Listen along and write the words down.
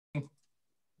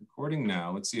recording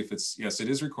now. Let's see if it's, yes, it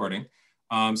is recording.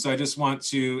 So I just want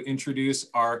to introduce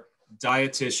our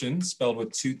dietitian, spelled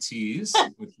with 2 T's,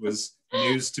 which was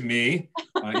news to me.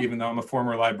 Even though I'm a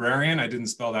former librarian, I didn't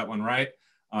spell that one right.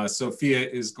 Sophia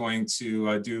is going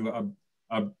to do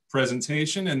a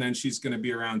presentation, and then she's going to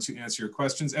be around to answer your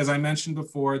questions. As I mentioned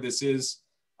before, this is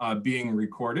being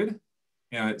recorded.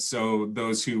 So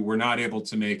those who were not able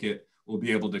to make it will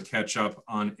be able to catch up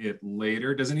on it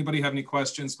later. Does anybody have any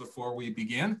questions before we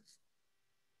begin?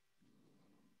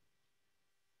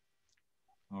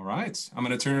 All right, I'm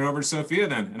going to turn it over to Sophia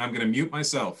then, and I'm going to mute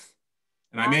myself.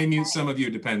 And I may mute some of you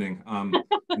depending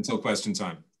until question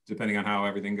time, depending on how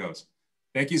everything goes.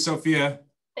 Thank you, Sophia.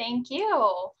 Thank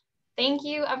you. Thank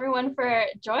you everyone for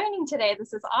joining today.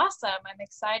 This is awesome. I'm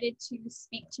excited to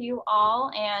speak to you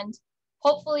all, and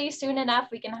hopefully soon enough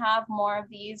we can have more of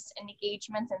these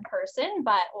engagements in person,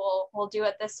 but we'll do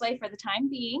it this way for the time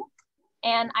being.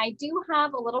 And I do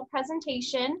have a little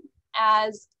presentation.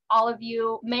 As all of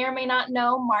you may or may not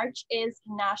know, March is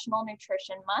National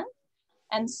Nutrition Month.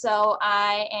 And so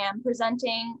I am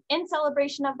presenting in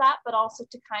celebration of that, but also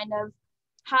to kind of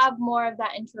have more of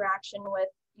that interaction with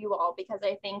you all, because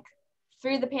I think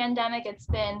through the pandemic, it's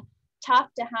been tough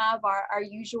to have our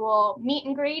usual meet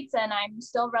and greets, and I'm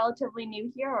still relatively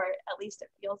new here, or at least it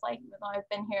feels like, even though I've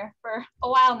been here for a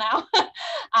while now,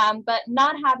 but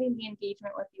not having the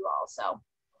engagement with you all. So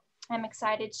I'm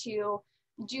excited to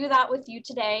do that with you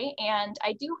today. And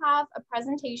I do have a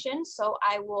presentation, so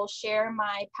I will share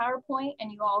my PowerPoint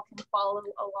and you all can follow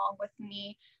along with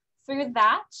me through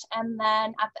that. And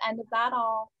then at the end of that,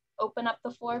 I'll open up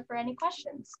the floor for any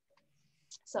questions.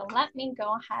 So let me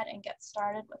go ahead and get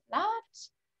started with that.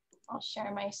 I'll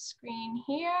share my screen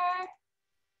here.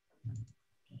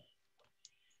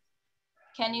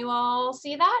 Can you all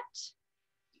see that?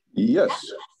 Yes.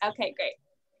 Yeah? Okay, great.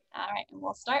 All right, and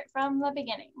we'll start from the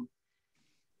beginning.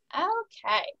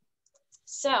 Okay,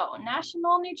 so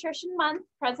National Nutrition Month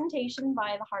presentation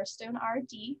by the Hearthstone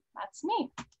RD, that's me.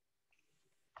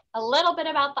 A little bit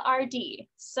about the RD.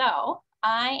 So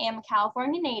I am a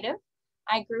California native.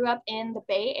 I grew up in the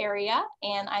Bay Area,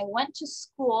 and I went to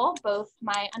school, both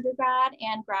my undergrad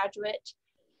and graduate,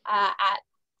 at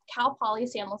Cal Poly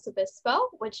San Luis Obispo,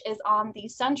 which is on the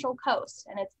Central Coast,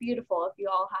 and it's beautiful. If you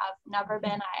all have never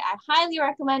been, I highly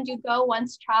recommend you go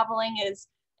once traveling is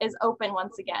open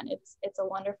once again. It's a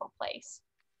wonderful place.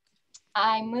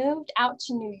 I moved out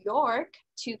to New York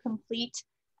to complete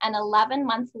an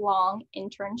 11-month-long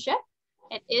internship.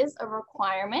 It is a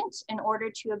requirement in order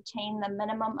to obtain the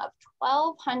minimum of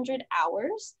 1,200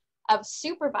 hours of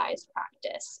supervised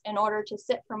practice in order to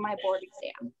sit for my board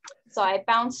exam. So I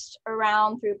bounced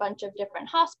around through a bunch of different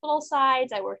hospital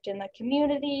sites. I worked in the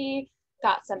community,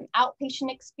 got some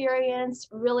outpatient experience,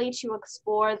 really to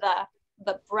explore the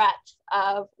breadth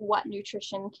of what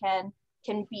nutrition can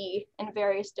be in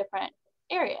various different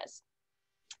areas.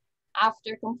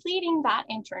 After completing that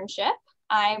internship,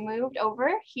 I moved over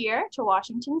here to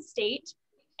Washington State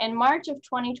in March of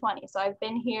 2020. So I've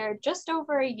been here just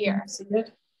over a year.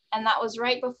 And that was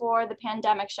right before the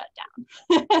pandemic shut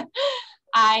down.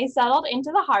 I settled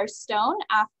into the Hearthstone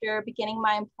after beginning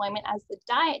my employment as the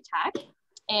diet tech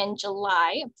in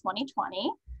July of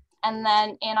 2020. And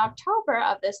then in October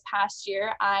of this past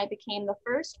year, I became the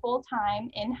first full-time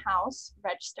in-house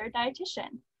registered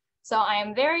dietitian. So I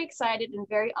am very excited and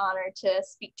very honored to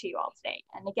speak to you all today.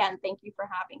 And again, thank you for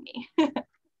having me.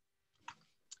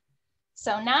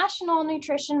 So National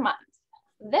Nutrition Month.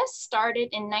 This started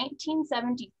in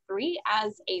 1973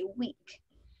 as a week,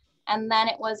 and then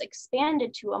it was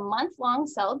expanded to a month-long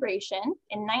celebration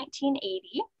in 1980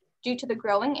 due to the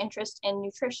growing interest in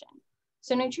nutrition.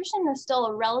 So nutrition is still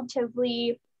a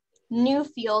relatively new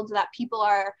field that people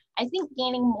are, I think,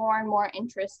 gaining more and more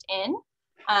interest in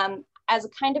as a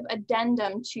kind of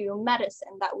addendum to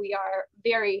medicine that we are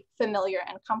very familiar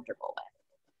and comfortable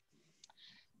with.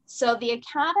 So the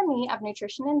Academy of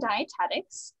Nutrition and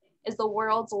Dietetics is the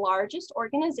world's largest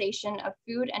organization of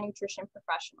food and nutrition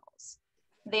professionals.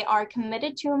 They are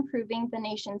committed to improving the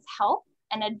nation's health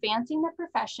and advancing the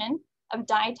profession of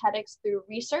dietetics through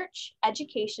research,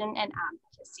 education, and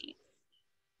advocacy.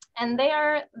 And they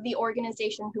are the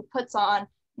organization who puts on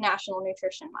National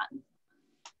Nutrition Month.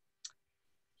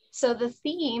 So the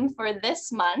theme for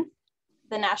this month,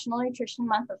 the National Nutrition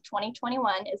Month of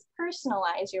 2021, is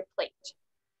Personalize Your Plate.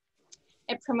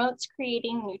 It promotes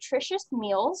creating nutritious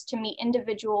meals to meet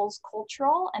individuals'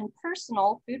 cultural and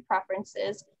personal food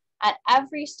preferences at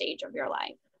every stage of your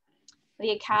life.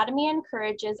 The Academy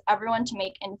encourages everyone to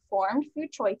make informed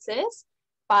food choices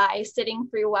by sitting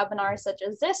through webinars such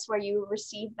as this, where you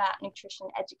receive that nutrition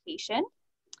education.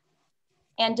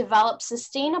 and develop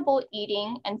sustainable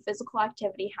eating and physical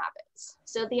activity habits.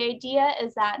 So the idea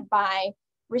is that by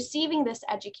receiving this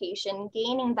education,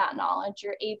 gaining that knowledge,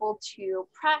 you're able to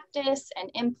practice and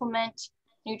implement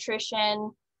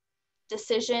nutrition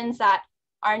decisions that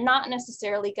are not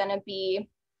necessarily going to be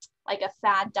like a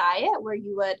fad diet where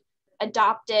you would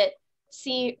adopt it,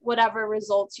 see whatever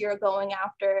results you're going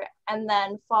after, and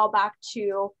then fall back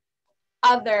to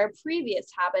other previous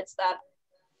habits that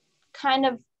kind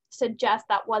of suggest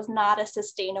that was not a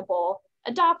sustainable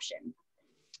adoption.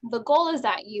 The goal is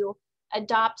that you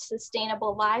adopt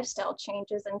sustainable lifestyle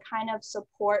changes and kind of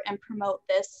support and promote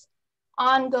this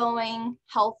ongoing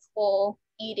healthful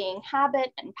eating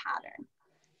habit and pattern.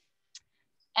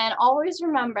 And always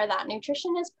remember that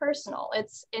nutrition is personal.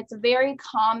 It's very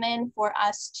common for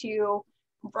us to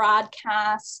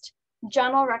broadcast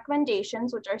general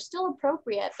recommendations, which are still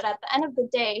appropriate, but at the end of the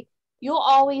day, you'll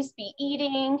always be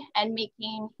eating and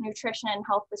making nutrition and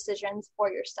health decisions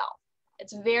for yourself.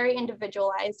 It's very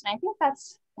individualized, and I think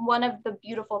that's one of the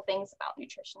beautiful things about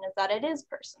nutrition is that it is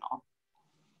personal.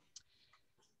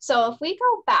 So if we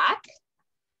go back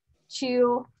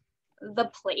to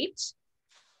the plate,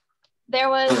 there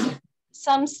was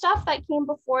some stuff that came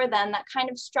before then that kind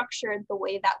of structured the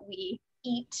way that we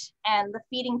eat and the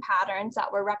feeding patterns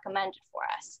that were recommended for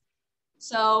us.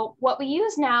 So what we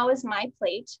use now is My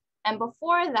Plate. And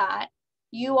before that,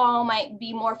 you all might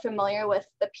be more familiar with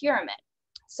the pyramid.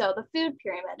 So the food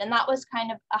pyramid, and that was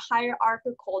kind of a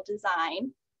hierarchical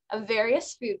design of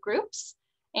various food groups.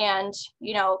 And,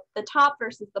 you know, the top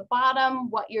versus the bottom,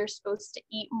 what you're supposed to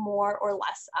eat more or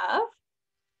less of.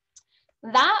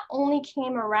 That only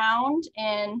came around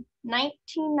in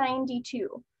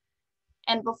 1992.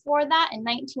 And before that, in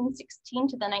 1916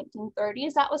 to the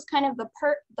 1930s, that was kind of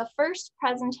the first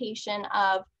presentation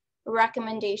of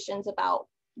recommendations about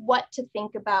what to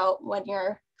think about when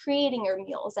you're creating your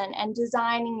meals and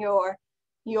designing your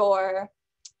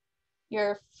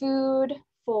food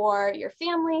for your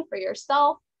family, for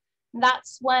yourself.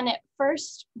 That's when it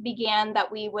first began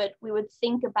that we would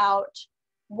think about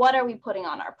what are we putting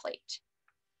on our plate.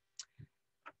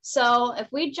 So if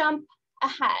we jump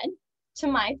ahead to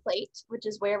My Plate, which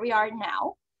is where we are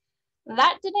now,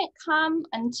 that didn't come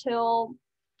until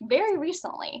very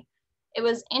recently. It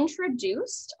was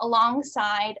introduced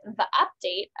alongside the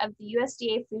update of the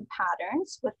USDA food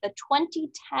patterns with the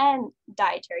 2010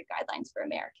 dietary guidelines for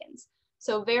Americans.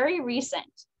 So very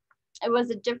recent. It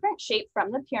was a different shape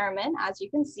from the pyramid. As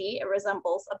you can see, it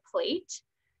resembles a plate.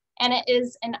 And it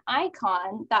is an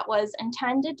icon that was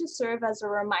intended to serve as a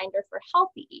reminder for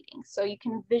healthy eating. So you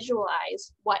can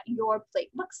visualize what your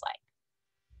plate looks like.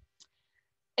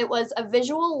 It was a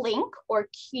visual link or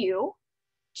cue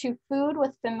to food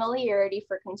with familiarity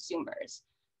for consumers.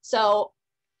 So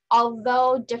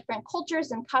although different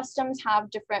cultures and customs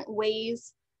have different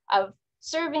ways of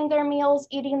serving their meals,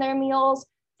 eating their meals,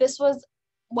 this was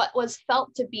what was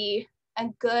felt to be a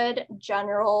good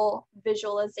general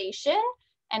visualization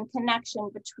and connection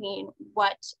between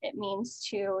what it means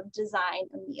to design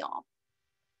a meal.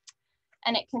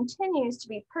 And it continues to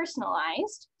be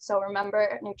personalized. So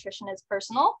remember, nutrition is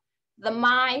personal. The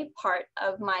My part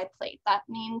of My Plate, that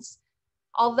means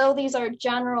although these are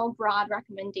general broad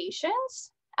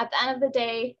recommendations, at the end of the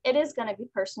day, it is going to be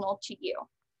personal to you.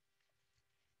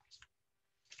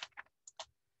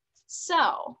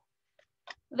 So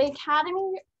the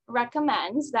Academy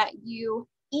recommends that you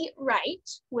eat right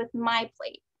with My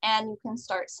Plate, and you can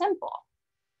start simple.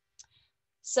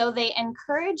 So they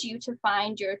encourage you to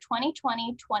find your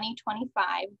 2020-2025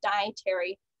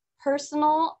 dietary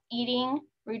personal eating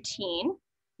routine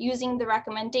using the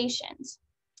recommendations.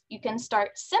 You can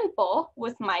start simple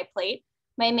with My Plate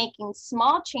by making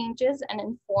small changes and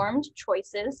informed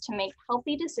choices to make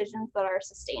healthy decisions that are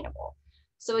sustainable.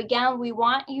 So again, we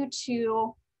want you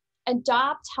to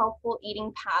adopt healthful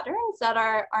eating patterns that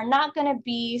are not going to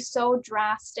be so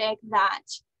drastic that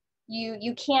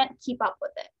you can't keep up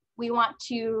with it. We want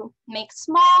to make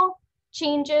small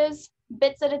changes,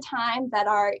 bits at a time, that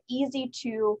are easy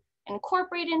to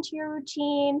incorporate into your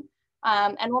routine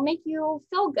and will make you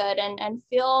feel good and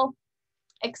feel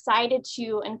excited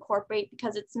to incorporate,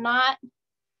 because it's not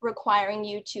requiring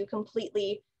you to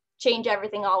completely change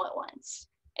everything all at once.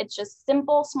 It's just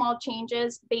simple, small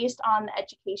changes based on the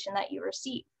education that you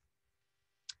receive.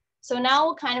 So now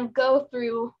we'll kind of go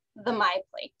through the My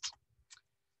Plate.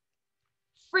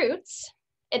 Fruits,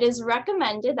 it is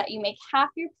recommended that you make half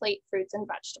your plate fruits and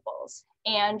vegetables,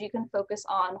 and you can focus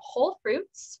on whole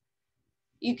fruits.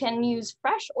 You can use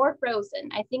fresh or frozen.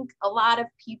 I think a lot of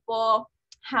people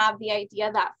have the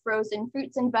idea that frozen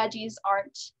fruits and veggies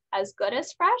aren't as good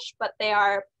as fresh, but they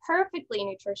are perfectly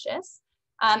nutritious.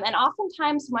 and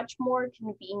oftentimes much more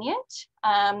convenient,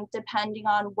 depending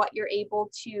on what you're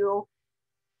able to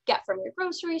get from your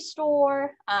grocery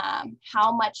store,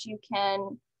 how much you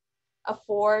can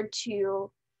afford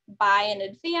to buy in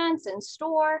advance and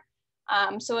store.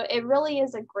 So it really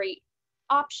is a great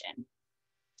option.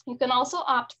 You can also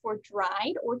opt for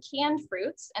dried or canned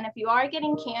fruits. And if you are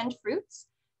getting canned fruits,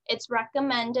 it's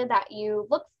recommended that you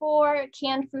look for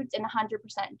canned fruits in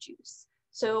 100% juice.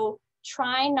 So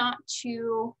try not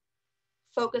to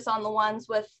focus on the ones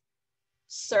with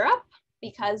syrup,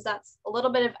 because that's a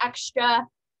little bit of extra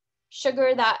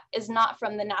sugar that is not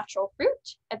from the natural fruit.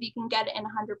 If you can get it in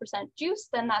 100% juice,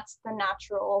 then that's the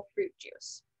natural fruit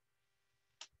juice.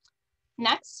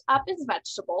 Next up is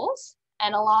vegetables.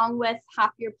 And along with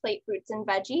half your plate fruits and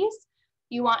veggies,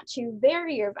 you want to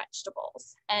vary your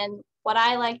vegetables. And what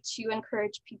I like to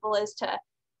encourage people is to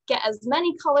get as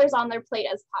many colors on their plate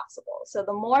as possible. So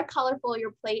the more colorful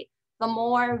your plate, the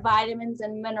more vitamins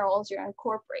and minerals you're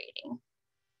incorporating.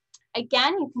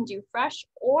 Again, you can do fresh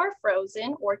or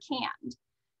frozen or canned.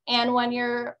 And when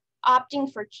you're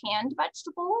opting for canned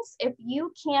vegetables, if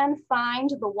you can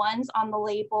find the ones on the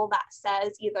label that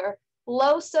says either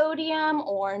low sodium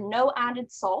or no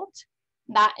added salt,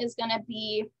 that is going to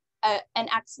be an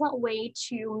excellent way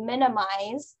to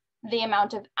minimize the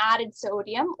amount of added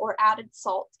sodium or added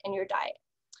salt in your diet.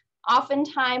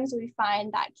 Oftentimes we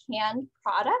find that canned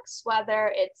products,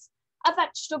 whether it's a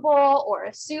vegetable or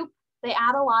a soup, they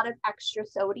add a lot of extra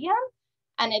sodium,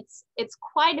 and it's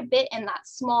quite a bit in that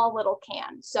small little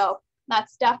can. So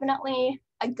that's definitely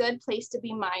a good place to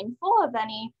be mindful of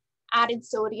any added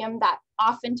sodium that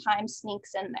oftentimes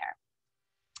sneaks in there.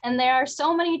 And there are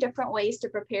so many different ways to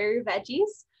prepare your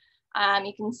veggies.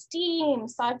 You can steam,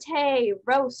 saute,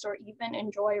 roast, or even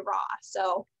enjoy raw.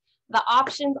 So the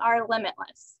options are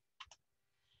limitless.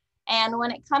 And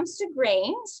when it comes to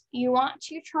grains, you want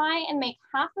to try and make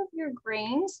half of your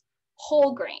grains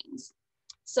whole grains.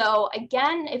 So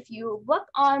again, if you look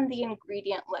on the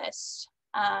ingredient list,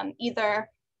 either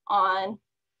on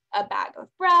a bag of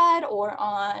bread or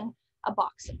on a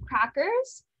box of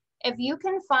crackers, if you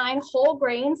can find whole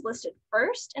grains listed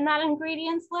first in that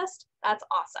ingredients list, that's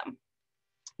awesome.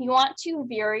 You want to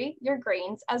vary your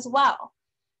grains as well.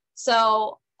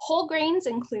 So whole grains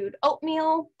include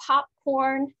oatmeal,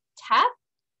 popcorn, teff,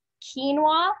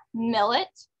 quinoa, millet,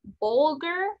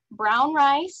 bulgur, brown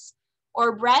rice,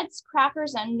 or breads,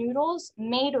 crackers, and noodles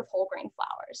made with whole grain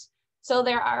flours. So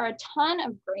there are a ton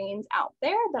of grains out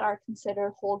there that are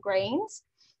considered whole grains.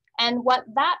 And what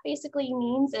that basically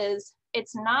means is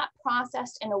it's not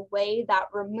processed in a way that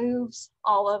removes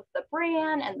all of the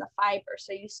bran and the fiber.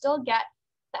 So you still get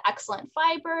the excellent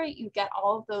fiber, you get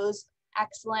all of those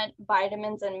excellent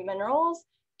vitamins and minerals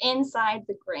inside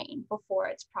the grain before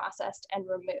it's processed and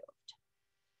removed.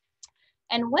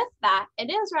 And with that, it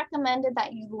is recommended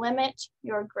that you limit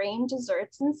your grain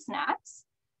desserts and snacks,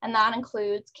 and that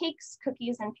includes cakes,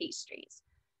 cookies, and pastries.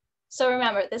 So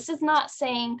remember, this is not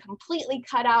saying completely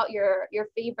cut out your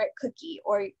favorite cookie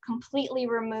or completely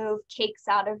remove cakes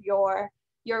out of your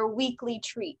weekly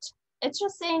treat. It's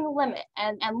just saying limit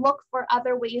and look for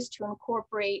other ways to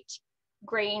incorporate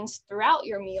grains throughout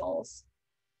your meals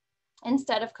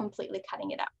instead of completely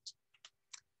cutting it out.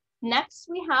 Next,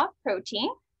 we have protein.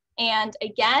 And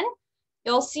again,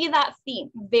 you'll see that theme,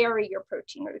 vary your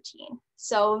protein routine.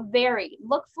 So vary,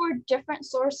 look for different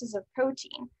sources of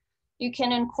protein. You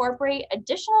can incorporate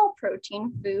additional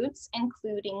protein foods,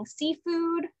 including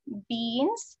seafood,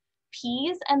 beans,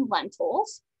 peas, and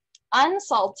lentils,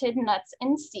 unsalted nuts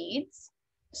and seeds,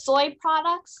 soy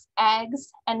products,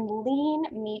 eggs, and lean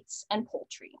meats and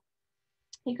poultry.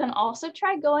 You can also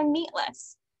try going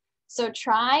meatless. So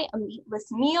try a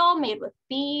meatless meal made with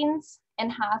beans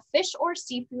and have fish or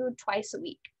seafood twice a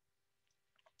week.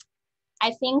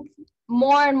 I think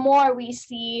more and more we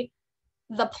see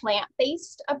the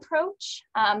plant-based approach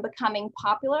becoming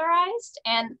popularized,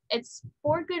 and it's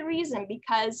for good reason,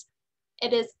 because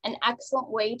it is an excellent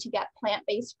way to get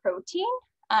plant-based protein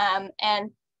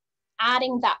and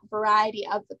adding that variety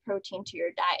of the protein to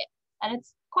your diet, and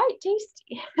it's quite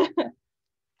tasty.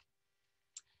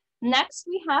 Next,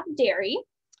 we have dairy.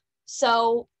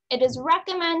 So it is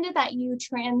recommended that you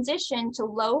transition to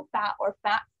low-fat or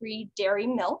fat-free dairy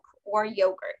milk or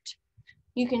yogurt.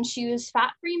 You can choose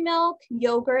fat-free milk,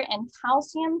 yogurt, and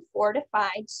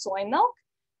calcium-fortified soy milk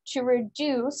to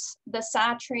reduce the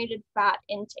saturated fat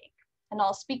intake. And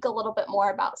I'll speak a little bit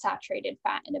more about saturated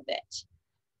fat in a bit.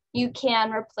 You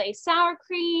can replace sour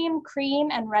cream, cream,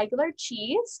 and regular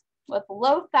cheese with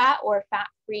low-fat or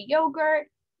fat-free yogurt,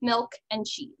 milk, and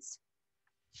cheese.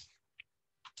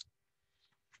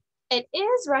 It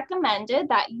is recommended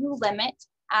that you limit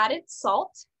added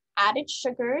salt, added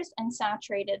sugars, and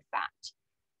saturated fat.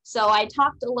 So I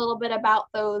talked a little bit about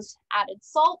those added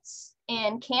salts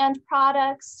in canned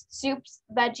products, soups,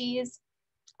 veggies.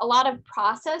 A lot of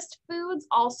processed foods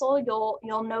also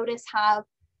you'll notice have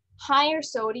higher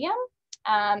sodium,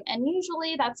 and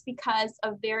usually that's because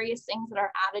of various things that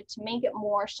are added to make it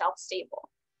more shelf stable.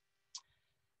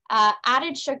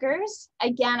 Added sugars,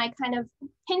 again, I kind of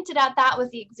hinted at that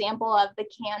with the example of the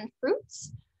canned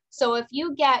fruits. So if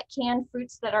you get canned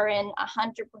fruits that are in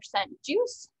 100%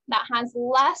 juice, that has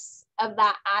less of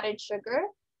that added sugar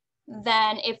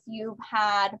than if you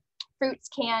had fruits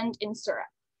canned in syrup,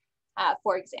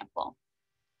 for example.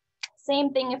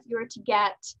 Same thing if you were to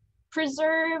get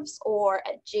preserves or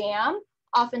a jam.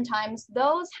 Oftentimes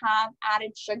those have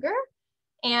added sugar,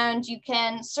 and you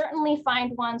can certainly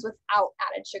find ones without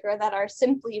added sugar that are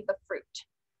simply the fruit.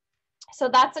 So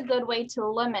that's a good way to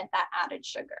limit that added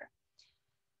sugar.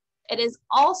 It is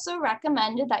also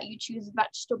recommended that you choose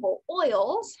vegetable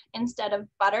oils instead of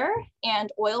butter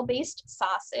and oil-based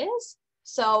sauces.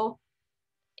 So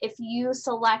if you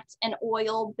select an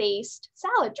oil-based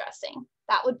salad dressing,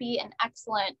 that would be an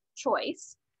excellent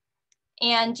choice.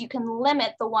 And you can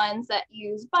limit the ones that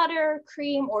use butter,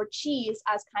 cream, or cheese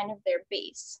as kind of their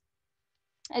base.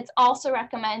 It's also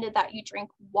recommended that you drink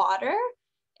water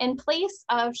in place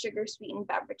of sugar-sweetened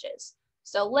beverages.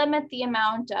 So limit the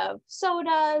amount of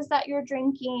sodas that you're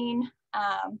drinking,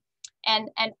 and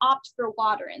opt for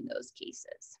water in those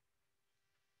cases.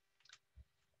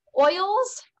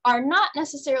 Oils are not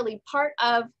necessarily part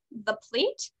of the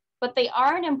plate, but they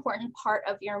are an important part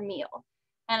of your meal.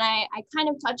 And I kind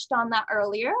of touched on that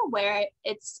earlier, where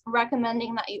it's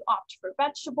recommending that you opt for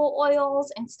vegetable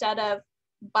oils instead of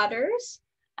butters.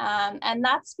 And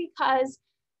that's because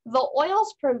the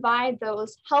oils provide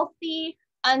those healthy,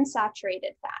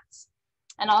 unsaturated fats.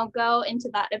 And I'll go into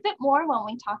that a bit more when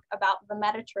we talk about the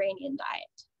Mediterranean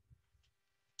diet.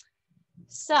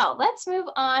 So let's move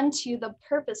on to the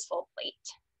purposeful plate.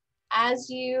 As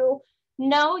you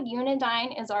know,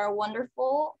 Unidyne is our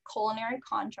wonderful culinary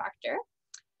contractor,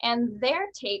 and their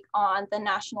take on the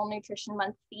National Nutrition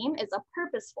Month theme is a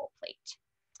purposeful plate.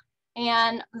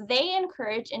 And they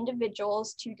encourage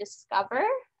individuals to discover,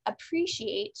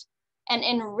 appreciate, and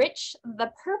enrich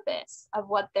the purpose of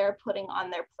what they're putting on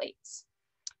their plates.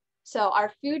 So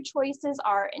our food choices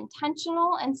are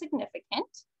intentional and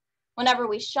significant. Whenever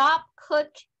we shop,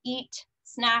 cook, eat,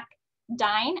 snack,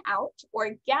 dine out,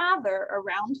 or gather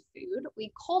around food,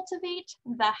 we cultivate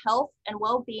the health and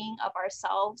well-being of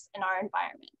ourselves and our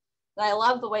environment. And I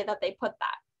love the way that they put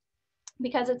that,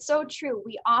 because it's so true.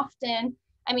 We often,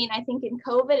 I think in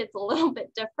COVID it's a little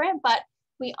bit different, but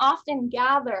we often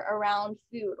gather around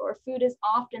food, or food is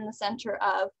often the center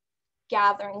of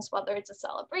gatherings, whether it's a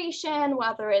celebration,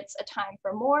 whether it's a time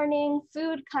for mourning.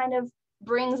 Food kind of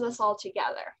brings us all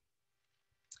together.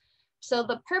 So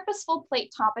the purposeful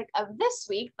plate topic of this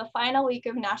week, the final week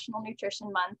of National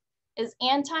Nutrition Month, is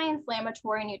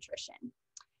anti-inflammatory nutrition.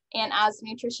 And as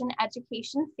nutrition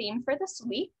education theme for this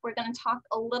week, we're going to talk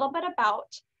a little bit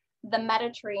about the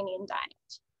Mediterranean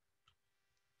diet.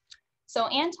 So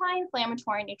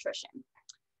anti-inflammatory nutrition.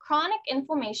 Chronic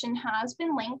inflammation has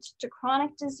been linked to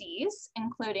chronic disease,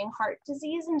 including heart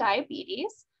disease and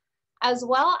diabetes, as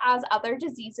well as other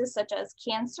diseases such as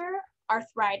cancer,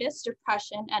 arthritis,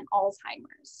 depression, and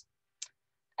Alzheimer's.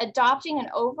 Adopting an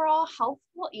overall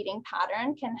healthful eating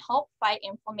pattern can help fight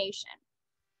inflammation.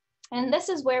 And this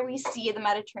is where we see the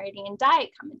Mediterranean diet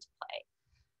come into play.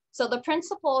 So the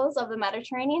principles of the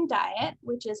Mediterranean diet,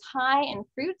 which is high in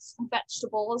fruits,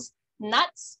 vegetables,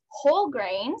 nuts, whole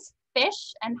grains,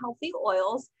 fish, and healthy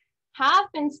oils, have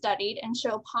been studied and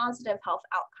show positive health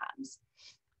outcomes.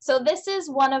 So this is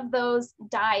one of those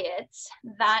diets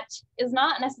that is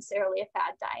not necessarily a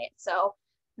fad diet. So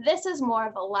this is more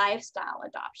of a lifestyle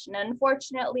adoption. And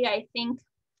unfortunately, I think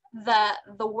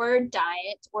the word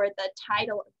diet, or the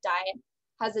title of diet,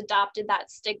 has adopted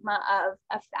that stigma of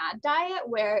a fad diet,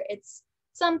 where it's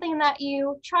something that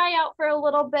you try out for a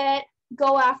little bit,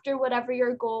 go after whatever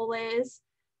your goal is,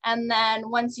 and then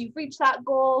once you've reached that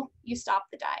goal, you stop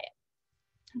the diet.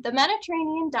 The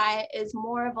Mediterranean diet is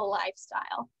more of a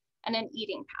lifestyle and an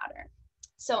eating pattern.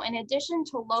 So in addition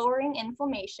to lowering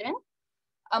inflammation,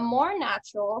 a more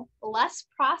natural, less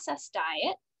processed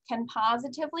diet can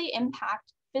positively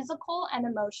impact physical and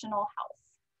emotional health.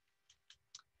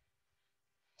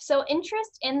 So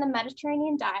interest in the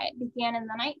Mediterranean diet began in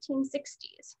the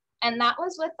 1960s, and that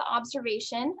was with the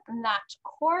observation that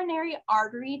coronary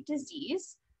artery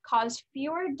disease caused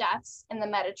fewer deaths in the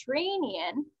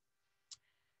Mediterranean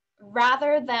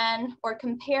rather than, or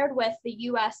compared with, the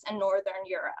US and Northern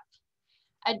Europe.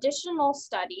 Additional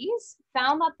studies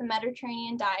found that the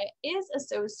Mediterranean diet is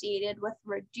associated with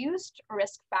reduced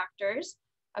risk factors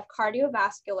of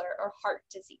cardiovascular or heart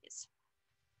disease.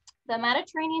 The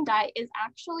Mediterranean diet is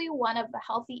actually one of the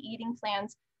healthy eating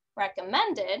plans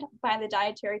recommended by the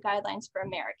Dietary Guidelines for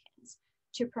Americans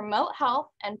to promote health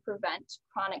and prevent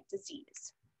chronic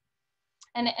disease.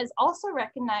 And it is also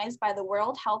recognized by the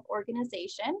World Health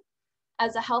Organization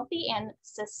as a healthy and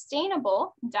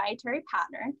sustainable dietary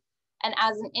pattern and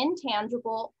as an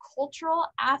intangible cultural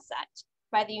asset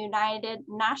by the United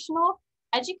National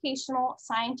Educational,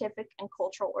 Scientific, and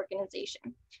Cultural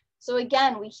Organization. So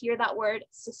again, we hear that word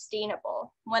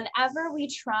sustainable. Whenever we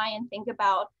try and think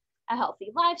about a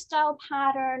healthy lifestyle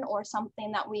pattern or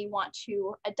something that we want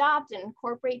to adopt and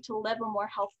incorporate to live a more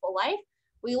healthful life,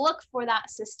 we look for that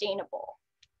sustainable.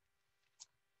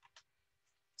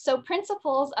 So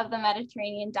principles of the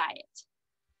Mediterranean diet.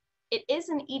 It is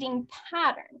an eating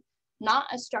pattern, not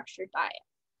a structured diet.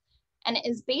 And it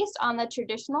is based on the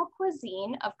traditional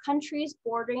cuisine of countries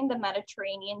bordering the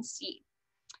Mediterranean Sea.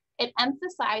 It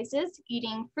emphasizes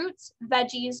eating fruits,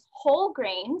 veggies, whole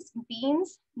grains,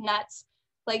 beans, nuts,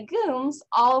 legumes,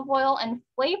 olive oil, and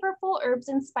flavorful herbs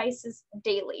and spices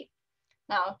daily.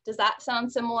 Now, does that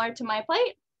sound similar to my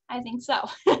plate? I think so.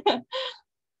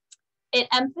 It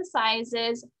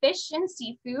emphasizes fish and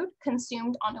seafood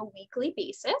consumed on a weekly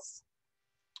basis,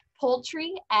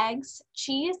 poultry, eggs,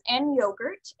 cheese, and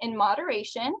yogurt in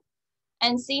moderation,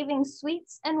 and saving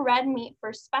sweets and red meat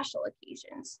for special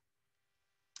occasions.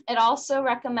 It also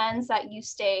recommends that you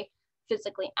stay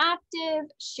physically active,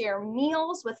 share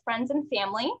meals with friends and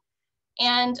family.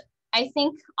 And I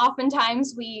think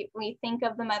oftentimes we think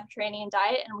of the Mediterranean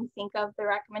diet and we think of the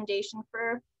recommendation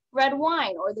for red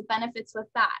wine or the benefits with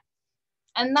that.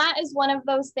 And that is one of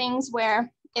those things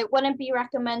where it wouldn't be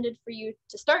recommended for you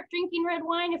to start drinking red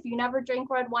wine if you never drank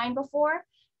red wine before.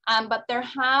 But there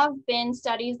have been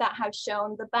studies that have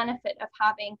shown the benefit of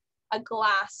having a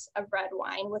glass of red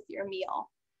wine with your meal,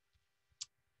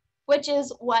 which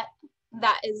is what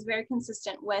that is very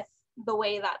consistent with the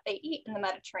way that they eat in the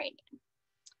Mediterranean.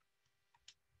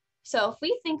 So if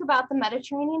we think about the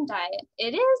Mediterranean diet,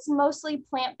 it is mostly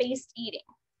plant-based eating.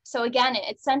 So again,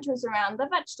 it centers around the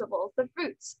vegetables, the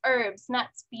fruits, herbs,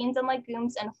 nuts, beans, and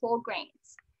legumes, and whole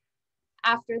grains.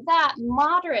 After that,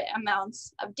 moderate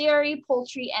amounts of dairy,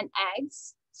 poultry, and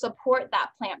eggs support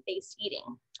that plant-based eating,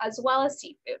 as well as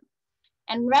seafood.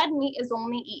 And red meat is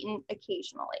only eaten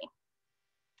occasionally.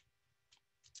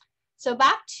 So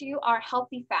back to our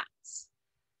healthy fats.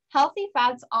 Healthy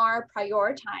fats are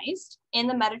prioritized in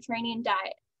the Mediterranean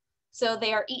diet. So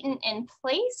they are eaten in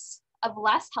place of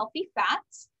less healthy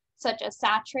fats, such as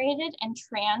saturated and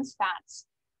trans fats,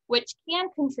 which can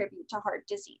contribute to heart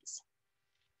disease.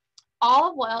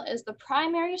 Olive oil is the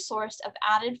primary source of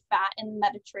added fat in the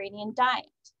Mediterranean diet,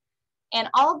 and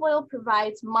olive oil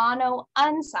provides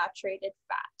monounsaturated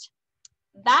fat.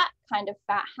 That kind of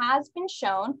fat has been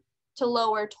shown to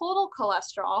lower total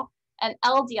cholesterol and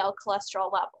LDL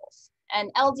cholesterol levels.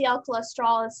 And LDL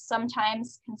cholesterol is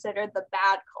sometimes considered the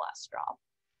bad cholesterol.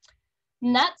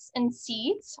 Nuts and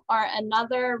seeds are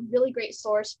another really great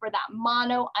source for that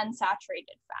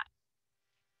monounsaturated fat.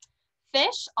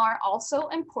 Fish are also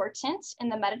important in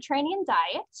the Mediterranean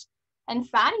diet, and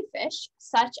fatty fish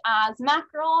such as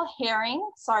mackerel, herring,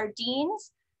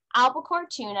 sardines, albacore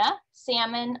tuna,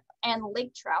 salmon, and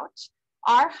lake trout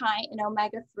are high in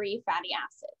omega-3 fatty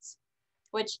acids,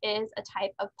 which is a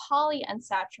type of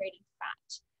polyunsaturated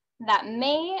fat that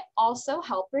may also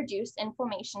help reduce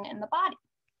inflammation in the body.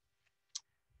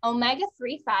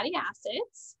 Omega-3 fatty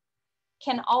acids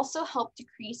can also help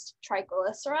decrease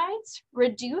triglycerides,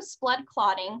 reduce blood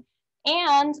clotting,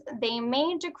 and they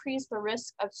may decrease the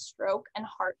risk of stroke and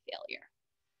heart failure.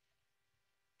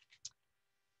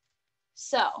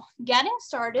 So, getting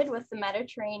started with the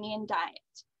Mediterranean diet.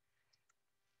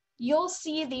 You'll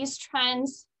see these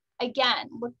trends, again,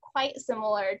 look quite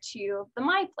similar to the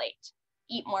My Plate.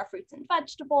 Eat more fruits and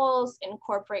vegetables,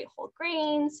 incorporate whole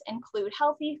grains, include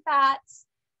healthy fats,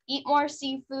 eat more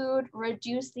seafood,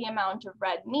 reduce the amount of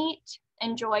red meat,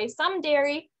 enjoy some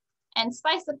dairy, and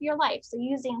spice up your life. So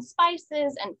using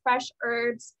spices and fresh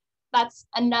herbs, that's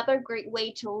another great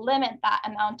way to limit that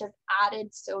amount of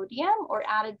added sodium or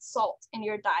added salt in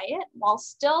your diet while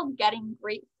still getting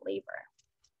great flavor.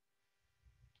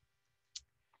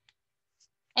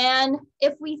 And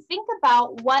if we think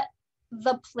about what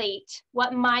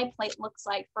My Plate looks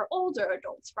like for older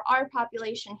adults, for our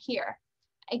population here,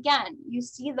 again, you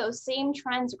see those same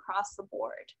trends across the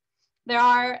board. There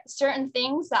are certain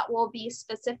things that will be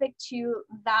specific to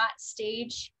that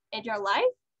stage in your life.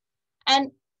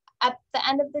 And At the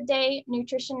end of the day,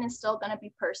 nutrition is still going to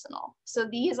be personal. So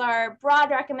these are broad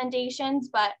recommendations,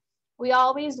 but we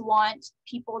always want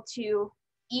people to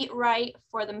eat right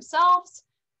for themselves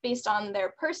based on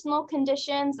their personal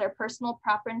conditions, their personal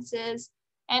preferences,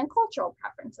 and cultural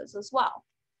preferences as well.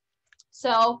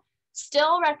 So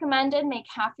still recommended, make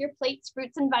half your plates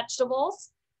fruits and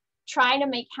vegetables. Try to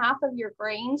make half of your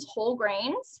grains whole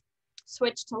grains.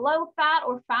 Switch to low fat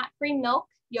or fat-free milk,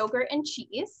 yogurt, and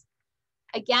cheese.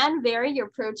 Again, vary your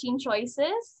protein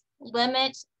choices.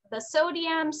 Limit the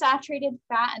sodium, saturated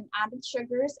fat, and added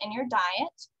sugars in your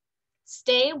diet.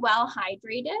 Stay well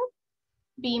hydrated.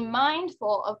 Be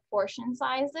mindful of portion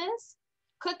sizes.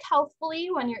 Cook healthfully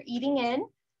when you're eating in,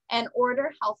 and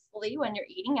order healthfully when you're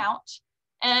eating out.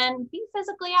 And be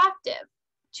physically active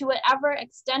to whatever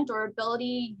extent or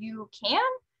ability you can,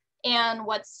 and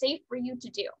what's safe for you to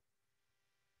do.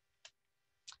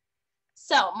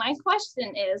 So my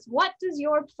question is, what does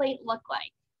your plate look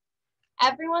like?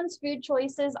 Everyone's food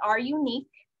choices are unique.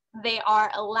 They are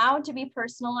allowed to be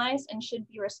personalized and should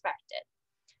be respected.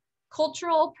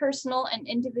 Cultural, personal, and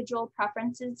individual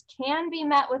preferences can be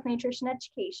met with nutrition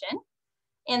education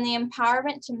and the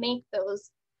empowerment to make those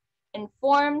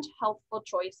informed, healthful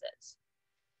choices.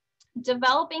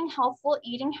 Developing healthful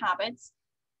eating habits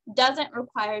doesn't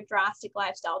require drastic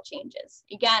lifestyle changes.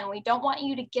 Again, we don't want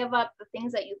you to give up the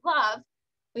things that you love.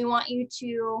 We want you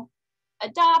to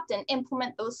adopt and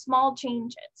implement those small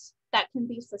changes that can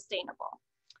be sustainable.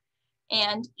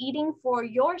 And eating for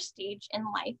your stage in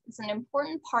life is an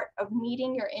important part of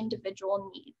meeting your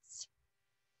individual needs.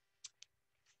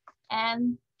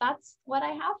 And that's what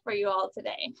I have for you all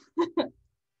today.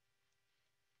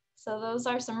 So those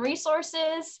are some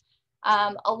resources.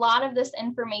 A lot of this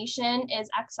information is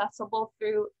accessible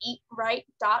through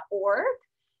eatright.org,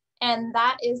 and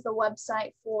that is the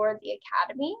website for the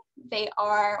Academy. They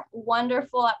are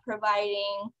wonderful at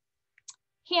providing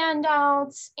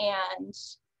handouts and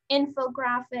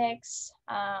infographics.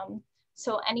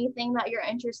 So anything that you're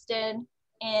interested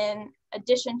in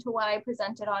addition to what I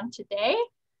presented on today,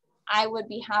 I would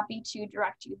be happy to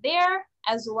direct you there,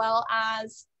 as well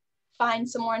as find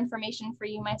some more information for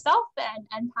you myself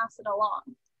and pass it along.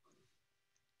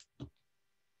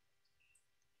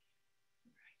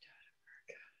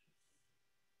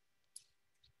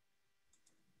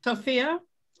 Sophia?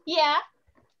 Yeah.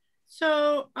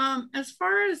 So as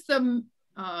far as the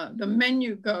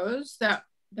menu goes that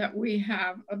we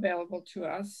have available to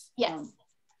us, yes,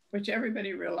 which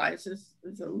everybody realizes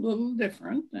is a little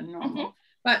different than normal,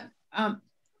 but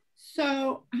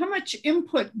so how much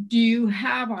input do you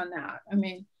have on that? I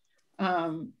mean,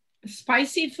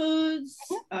 spicy foods,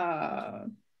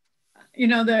 you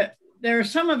know, that there are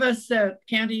some of us that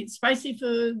can't eat spicy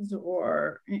foods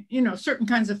or, you know, certain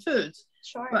kinds of foods.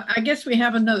 Sure. But I guess we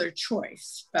have another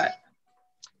choice, but.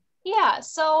 Yeah,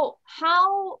 so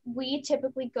how we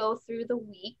typically go through the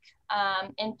week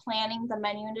in planning the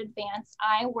menu in advance,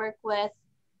 I work with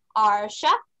our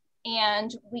chef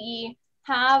and we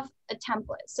have a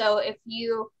template. So if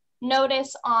you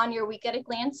notice on your week at a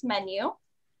glance menu,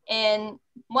 in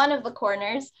one of the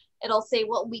corners, it'll say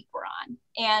what week we're on.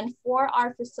 And for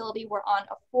our facility, we're on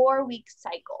a 4-week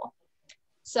cycle.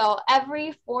 So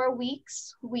every 4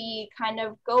 weeks, we kind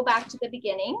of go back to the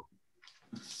beginning.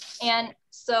 And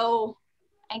so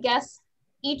I guess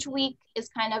each week is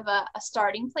kind of a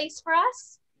starting place for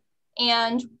us.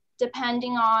 And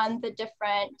depending on the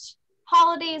different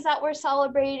holidays that we're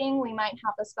celebrating, we might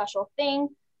have a special thing.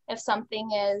 If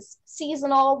something is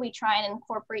seasonal, we try and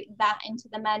incorporate that into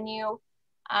the menu.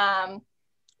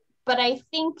 But I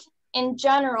think in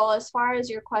general, as far as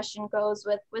your question goes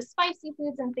with spicy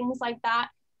foods and things like that,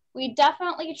 we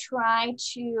definitely try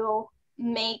to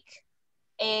make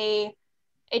a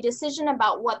decision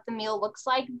about what the meal looks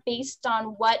like based on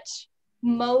what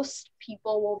most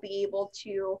people will be able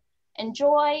to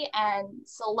enjoy and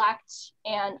select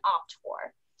and opt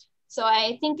for. So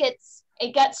I think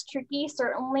it gets tricky,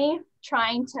 certainly,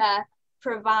 trying to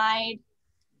provide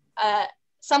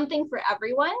something for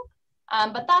everyone.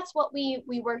 But that's what we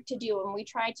work to do, and we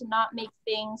try to not make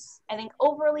things, I think,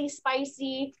 overly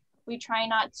spicy. We try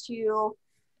not to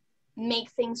make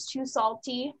things too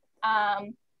salty.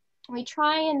 We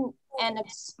try and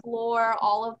explore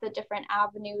all of the different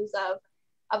avenues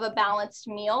of a balanced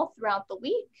meal throughout the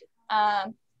week,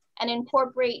 and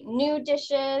incorporate new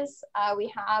dishes.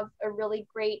 We have a really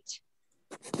great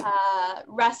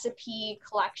recipe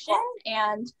collection,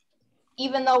 and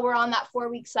even though we're on that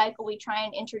 4-week cycle, we try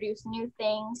and introduce new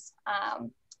things.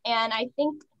 And I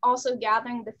think also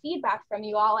gathering the feedback from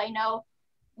you all, I know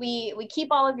we keep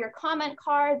all of your comment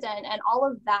cards, and all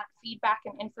of that feedback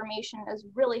and information is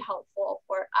really helpful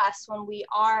for us when we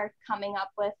are coming up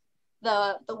with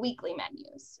the weekly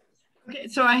menus. Okay,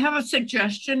 so I have a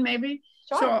suggestion maybe.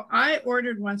 Sure. So I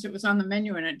ordered once, it was on the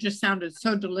menu and it just sounded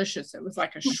so delicious. It was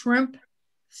like a shrimp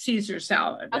Caesar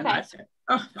salad. And I said,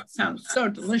 oh, that sounds so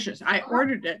delicious. I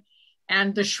ordered it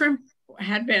and the shrimp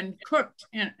had been cooked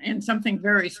in something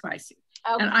very spicy.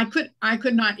 And I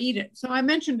could not eat it. So I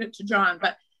mentioned it to John,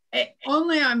 but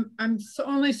I'm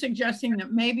only suggesting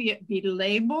that maybe it be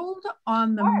labeled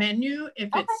on the menu if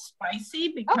it's spicy,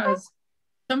 because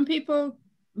some people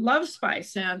love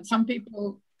spice and some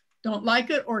people don't like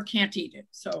it or can't eat it.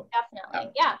 So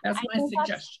definitely, yeah, that's my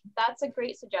suggestion. That's a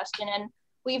great suggestion, and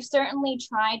we've certainly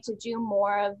tried to do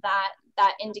more of that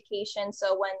indication.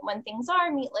 So when things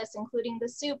are meatless, including the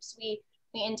soups, we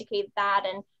indicate that.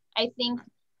 And I think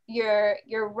you're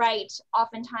right.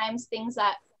 Oftentimes things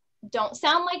that don't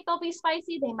sound like they'll be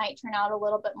spicy, they might turn out a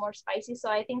little bit more spicy. So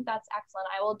I think that's excellent.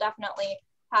 I will definitely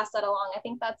pass that along. I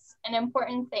think that's an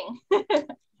important thing.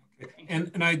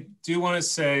 And I do want to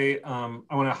say, I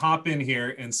want to hop in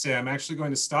here and say I'm actually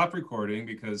going to stop recording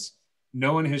because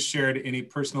no one has shared any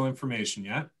personal information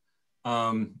yet.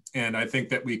 And I think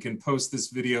that we can post this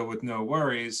video with no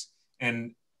worries.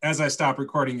 And as I stop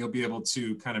recording, you'll be able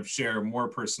to kind of share more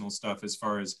personal stuff as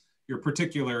far as your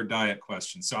particular diet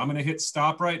question. So I'm going to hit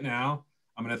stop right now.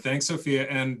 I'm going to thank Sophia,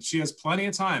 and she has plenty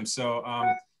of time. So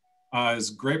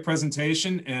it's a great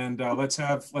presentation, and let's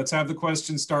have the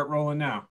questions start rolling now.